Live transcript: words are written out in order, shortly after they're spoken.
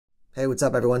Hey, what's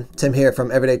up everyone? Tim here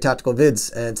from Everyday Tactical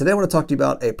Vids, and today I want to talk to you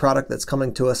about a product that's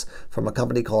coming to us from a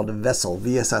company called VSSL,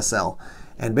 VSSL.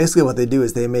 And basically what they do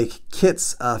is they make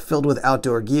kits filled with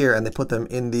outdoor gear, and they put them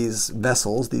in these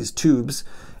vessels, these tubes,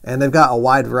 and they've got a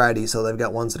wide variety. So they've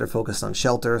got ones that are focused on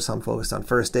shelter, some focused on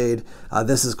first aid.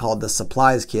 This is called the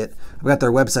supplies kit. I've got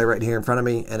their website right here in front of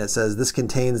me, and it says this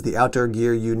contains the outdoor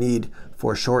gear you need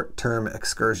for short-term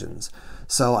excursions.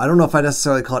 So I don't know if I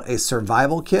necessarily call it a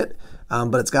survival kit,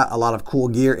 but it's got a lot of cool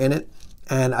gear in it.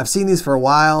 And I've seen these for a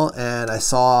while, and I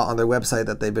saw on their website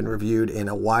that they've been reviewed in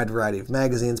a wide variety of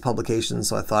magazines, publications,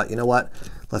 so I thought, you know what,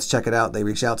 let's check it out. They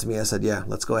reached out to me, I said, yeah,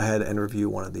 let's go ahead and review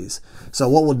one of these. So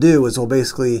what we'll do is we'll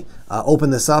basically open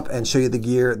this up and show you the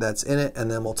gear that's in it,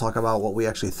 and then we'll talk about what we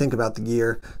actually think about the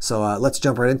gear. So let's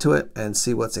jump right into it and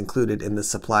see what's included in the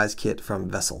supplies kit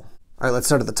from VSSL. All right, let's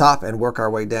start at the top and work our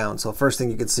way down. So first thing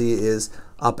you can see is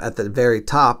up at the very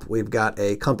top, we've got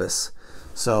a compass.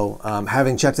 So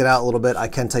having checked it out a little bit, I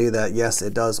can tell you that yes,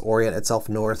 it does orient itself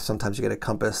north. Sometimes you get a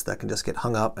compass that can just get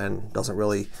hung up and doesn't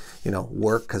really,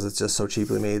 work because it's just so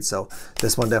cheaply made. So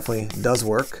this one definitely does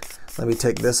work. Let me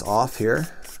take this off here.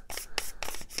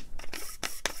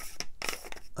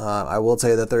 I will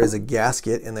tell you that there is a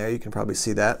gasket in there. You can probably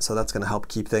see that. So that's going to help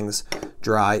keep things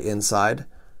dry inside.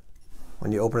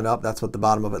 When you open it up, that's what the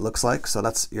bottom of it looks like. So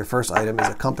that's your first item, is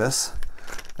a compass.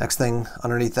 Next thing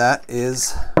underneath that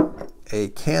is a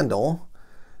candle,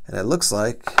 and it looks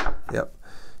like, yep,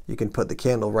 you can put the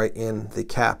candle right in the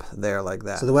cap there like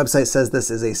that. So the website says this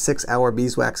is a 6-hour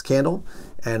beeswax candle,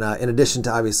 and in addition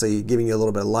to obviously giving you a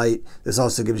little bit of light, this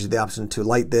also gives you the option to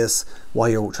light this while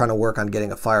you're trying to work on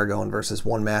getting a fire going, versus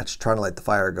one match trying to light the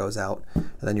fire goes out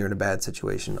and then you're in a bad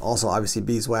situation. Also, obviously,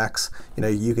 beeswax,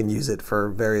 you can use it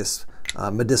for various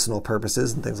medicinal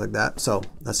purposes and things like that. So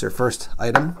that's your first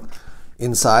item.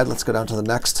 Inside, let's go down to the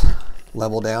next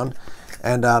level down.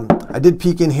 And I did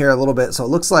peek in here a little bit, so it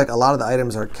looks like a lot of the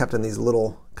items are kept in these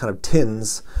little kind of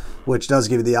tins, which does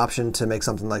give you the option to make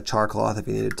something like char cloth if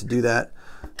you needed to do that.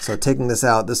 So taking this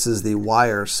out, this is the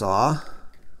wire saw.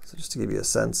 So just to give you a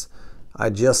sense, I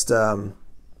was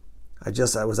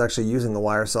actually using the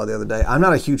wire saw the other day. I'm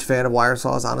not a huge fan of wire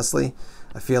saws, honestly.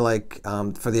 I feel like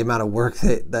for the amount of work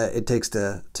that it takes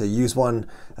to use one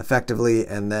effectively,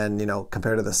 and then,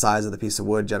 compared to the size of the piece of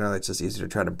wood, generally it's just easier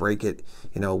to try to break it,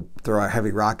 throw a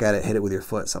heavy rock at it, hit it with your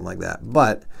foot, something like that.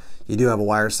 But you do have a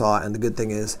wire saw, and the good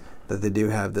thing is that they do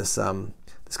have this,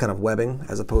 this kind of webbing,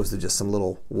 as opposed to just some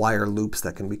little wire loops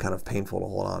that can be kind of painful to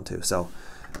hold on to. So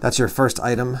that's your first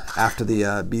item after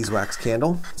the beeswax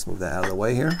candle. Let's move that out of the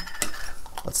way here.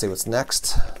 Let's see what's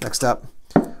next. Next up,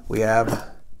 we have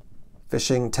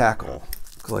fishing tackle.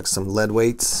 Collect some lead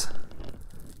weights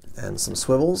and some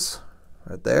swivels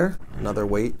right there. Another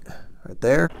weight right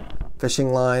there.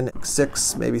 Fishing line,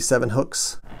 6, maybe 7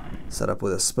 hooks set up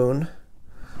with a spoon.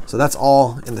 So that's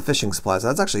all in the fishing supplies.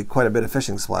 That's actually quite a bit of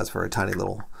fishing supplies for a tiny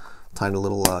little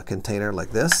container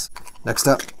like this. Next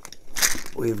up,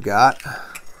 we've got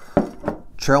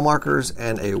trail markers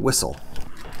and a whistle.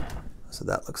 So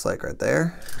that looks like right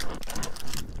there.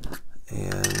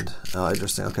 And, oh,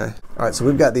 interesting, okay. All right, so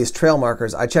we've got these trail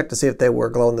markers. I checked to see if they were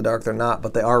glow in the dark. They're not,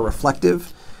 but they are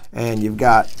reflective, and you've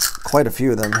got quite a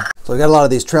few of them. So we've got a lot of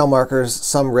these trail markers,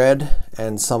 some red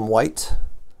and some white.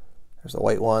 There's the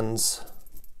white ones.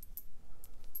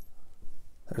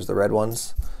 There's the red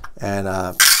ones.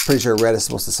 And pretty sure red is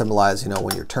supposed to symbolize,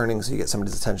 when you're turning, so you get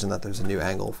somebody's attention that there's a new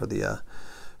angle for the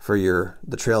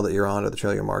trail that you're on, or the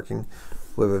trail you're marking.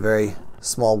 We have a very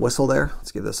small whistle there.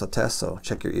 Let's give this a test. So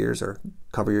check your ears, or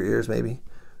cover your ears maybe.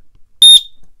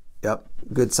 Yep,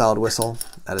 good solid whistle.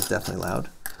 That is definitely loud.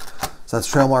 So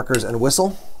that's trail markers and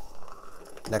whistle.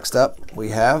 Next up, we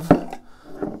have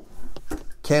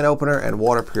can opener and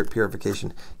water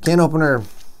purification. Can opener,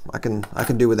 I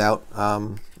can do without. I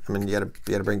mean, you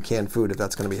gotta bring canned food if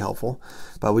that's going to be helpful.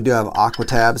 But we do have aqua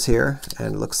tabs here,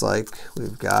 and it looks like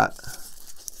we've got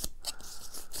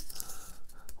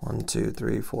 1, 2,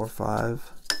 3, 4,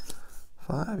 5.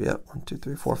 Yep, 1, 2,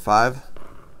 3, 4, 5.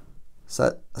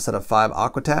 A set of 5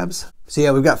 aqua tabs. So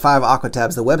yeah, we've got 5 aqua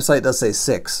tabs. The website does say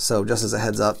 6, so just as a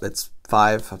heads up, it's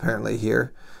 5 apparently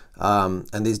here.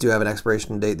 And these do have an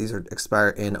expiration date. These are expire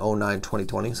in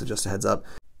 09/2020, so just a heads up.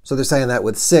 So they're saying that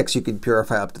with 6, you can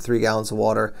purify up to 3 gallons of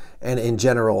water, and in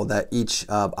general, that each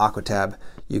aqua tab,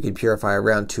 you can purify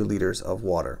around 2 liters of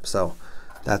water. So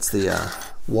that's the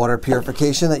water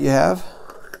purification that you have.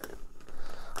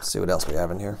 Let's see what else we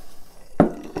have in here.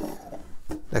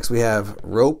 Next we have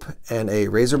rope and a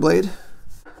razor blade.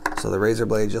 So the razor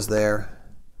blade just there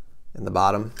in the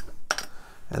bottom.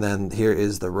 And then here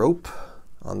is the rope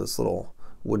on this little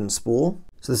wooden spool.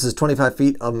 So this is 25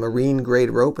 feet of marine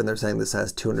grade rope, and they're saying this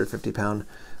has 250-pound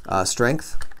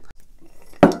strength.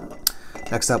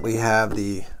 Next up we have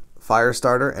the fire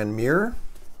starter and mirror.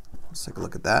 Let's take a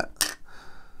look at that.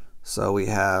 So we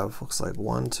have, looks like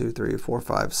 1, 2, 3, 4,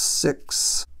 5,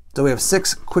 6. So we have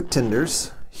 6 quick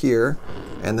tinders here,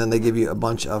 and then they give you a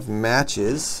bunch of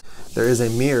matches. There is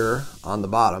a mirror on the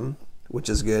bottom, which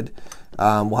is good.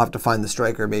 We'll have to find the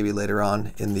striker maybe later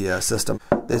on in the system.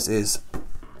 This is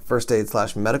first aid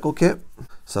 / medical kit.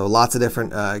 So lots of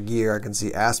different gear. I can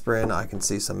see aspirin, I can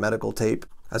see some medical tape.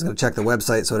 I was going to check the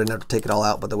website, so I didn't have to take it all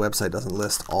out, but the website doesn't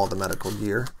list all the medical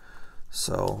gear.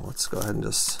 So let's go ahead and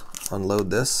just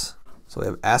unload this. So we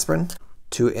have aspirin,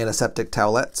 2 antiseptic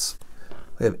towelettes.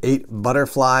 We have 8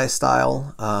 butterfly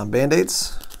style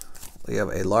Band-Aids. We have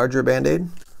a larger Band-Aid.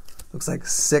 Looks like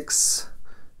 6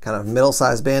 kind of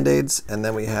middle-sized Band-Aids, and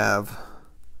then we have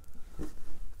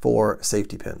 4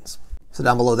 safety pins. So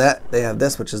down below that, they have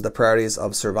this, which is the priorities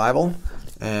of survival,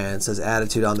 and it says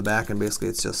attitude on the back, and basically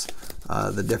it's just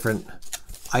the different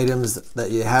items that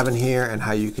you have in here and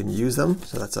how you can use them.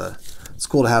 So it's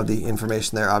cool to have the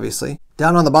information there, obviously.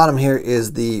 Down on the bottom here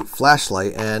is the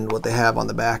flashlight, and what they have on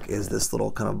the back is this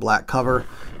little kind of black cover,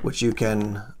 which you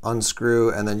can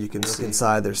unscrew, and then you can see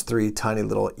inside there's 3 tiny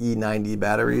little E90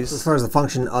 batteries. So as far as the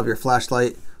function of your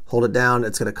flashlight, hold it down,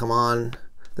 it's gonna come on.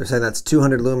 They're saying that's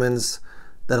 200 lumens,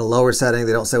 then a lower setting,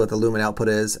 they don't say what the lumen output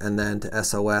is, and then to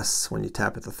SOS when you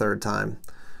tap it the 3rd time.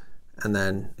 And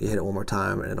then you hit it 1 more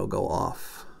time and it'll go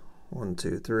off. 1,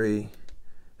 2, 3,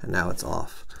 and now it's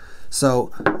off.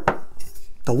 So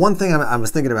the one thing I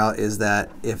was thinking about is that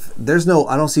if there's no,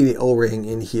 I don't see any O-ring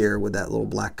in here with that little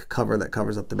black cover that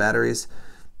covers up the batteries.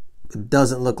 It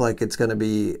doesn't look like it's gonna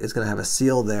have a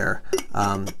seal there,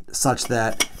 such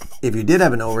that if you did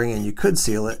have an O-ring and you could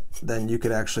seal it, then you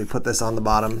could actually put this on the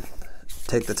bottom,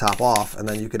 take the top off, and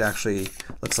then you could actually,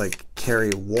 looks like,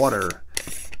 carry water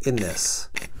in this.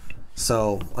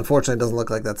 So unfortunately, it doesn't look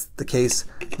like that's the case.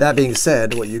 That being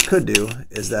said, what you could do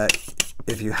is that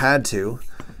if you had to,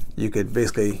 you could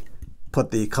basically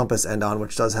put the compass end on,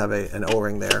 which does have an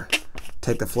O-ring there,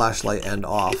 take the flashlight end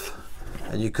off,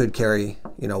 and you could carry,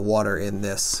 you know, water in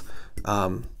this.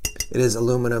 It is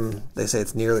aluminum. They say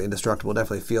it's nearly indestructible.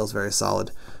 Definitely feels very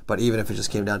solid. But even if it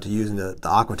just came down to using the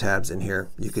aqua tabs in here,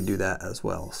 you could do that as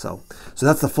well. So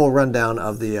that's the full rundown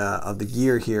of the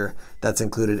gear here that's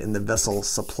included in the Vessel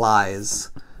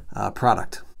Supplies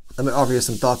product. Let me offer you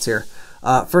some thoughts here.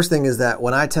 First thing is that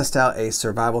when I test out a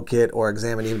survival kit or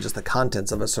examine even just the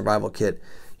contents of a survival kit,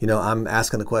 you know, I'm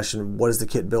asking the question, what is the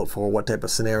kit built for? What type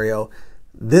of scenario?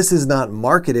 This is not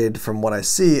marketed, from what I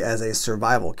see, as a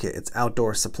survival kit. It's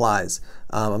outdoor supplies.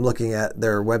 I'm looking at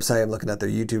their website, I'm looking at their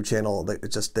YouTube channel.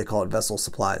 They call it Vessel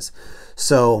Supplies.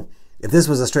 So if this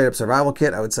was a straight up survival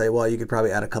kit, I would say, well, you could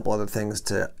probably add a couple other things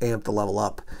to amp the level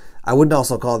up. I wouldn't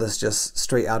also call this just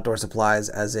straight outdoor supplies,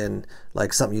 as in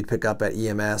like something you'd pick up at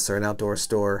EMS or an outdoor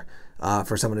store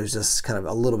for someone who's just kind of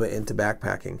a little bit into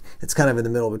backpacking. It's kind of in the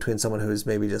middle between someone who's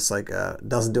maybe just like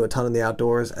doesn't do a ton in the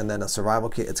outdoors and then a survival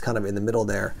kit. It's kind of in the middle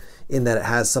there, in that it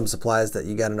has some supplies that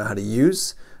you got to know how to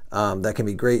use. That can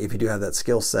be great if you do have that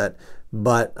skill set,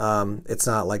 but it's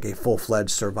not like a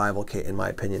full-fledged survival kit in my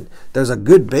opinion. There's a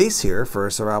good base here for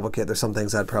a survival kit. There's some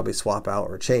things I'd probably swap out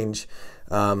or change.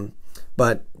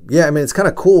 But yeah, I mean, it's kind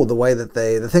of cool the way that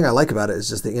the thing I like about it is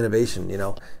just the innovation, you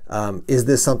know. Is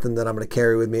this something that I'm going to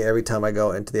carry with me every time I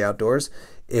go into the outdoors?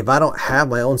 If I don't have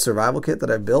my own survival kit that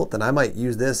I've built, then I might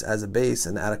use this as a base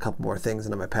and add a couple more things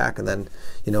into my pack, and then,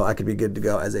 you know, I could be good to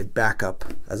go as a backup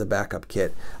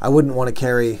kit. I wouldn't want to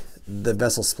carry the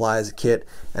Vessel Supplies kit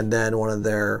and then one of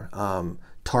their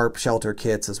tarp shelter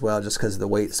kits as well, just because the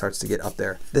weight starts to get up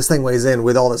there. This thing weighs in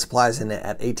with all the supplies in it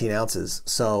at 18 ounces,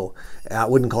 so I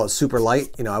wouldn't call it super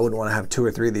light. You know, I wouldn't want to have 2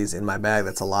 or 3 of these in my bag.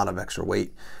 That's a lot of extra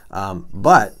weight.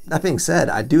 But that being said,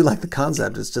 I do like the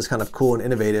concept. It's just kind of cool and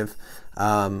innovative.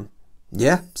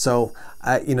 Yeah, so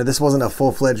you know, this wasn't a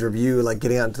full-fledged review, like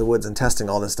getting out into the woods and testing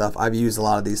all this stuff. I've used a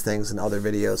lot of these things in other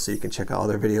videos, so you can check out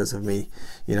other videos of me,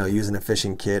 you know, using a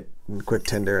fishing kit and quick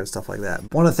tinder and stuff like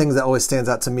that. One of the things that always stands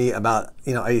out to me about,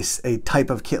 you know, a type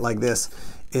of kit like this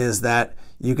is that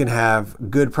you can have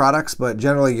good products, but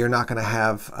generally you're not going to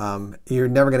have, you're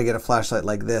never going to get a flashlight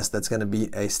like this that's going to be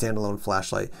a standalone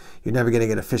flashlight. You're never going to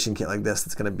get a fishing kit like this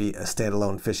that's going to be a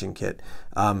standalone fishing kit.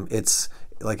 It's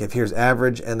like, if here's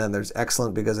average and then there's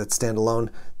excellent because it's standalone,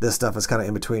 this stuff is kind of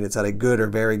in between. It's at a good or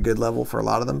very good level for a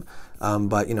lot of them.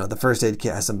 But you know, the first aid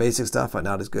kit has some basic stuff, but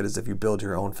not as good as if you build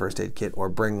your own first aid kit or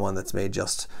bring one that's made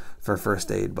just for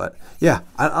first aid. But yeah,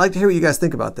 I'd like to hear what you guys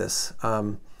think about this.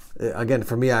 Again,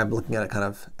 for me, I'm looking at a kind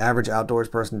of average outdoors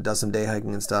person who does some day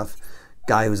hiking and stuff.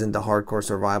 guy who's into hardcore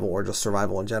survival or just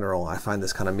survival in general, I find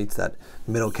this kind of meets that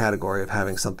middle category of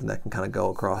having something that can kind of go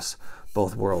across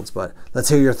both worlds. But let's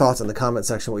hear your thoughts in the comment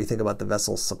section, what you think about the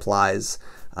Vessel Supplies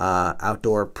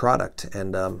outdoor product,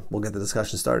 and we'll get the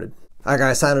discussion started. All right,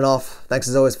 guys, signing off. Thanks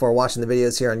as always for watching the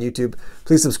videos here on YouTube.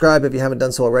 Please subscribe if you haven't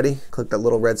done so already. Click that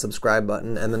little red subscribe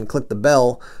button and then click the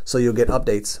bell so you'll get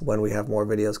updates when we have more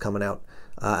videos coming out.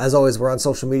 As always, we're on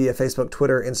social media, Facebook,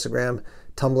 Twitter, Instagram,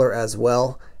 Tumblr as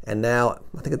well. And now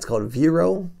I think it's called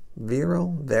Vero. I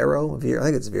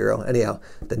think it's Vero. Anyhow,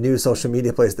 the new social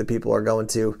media place that people are going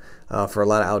to for a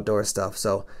lot of outdoor stuff.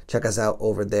 So check us out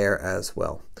over there as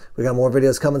well. We got more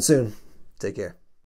videos coming soon. Take care.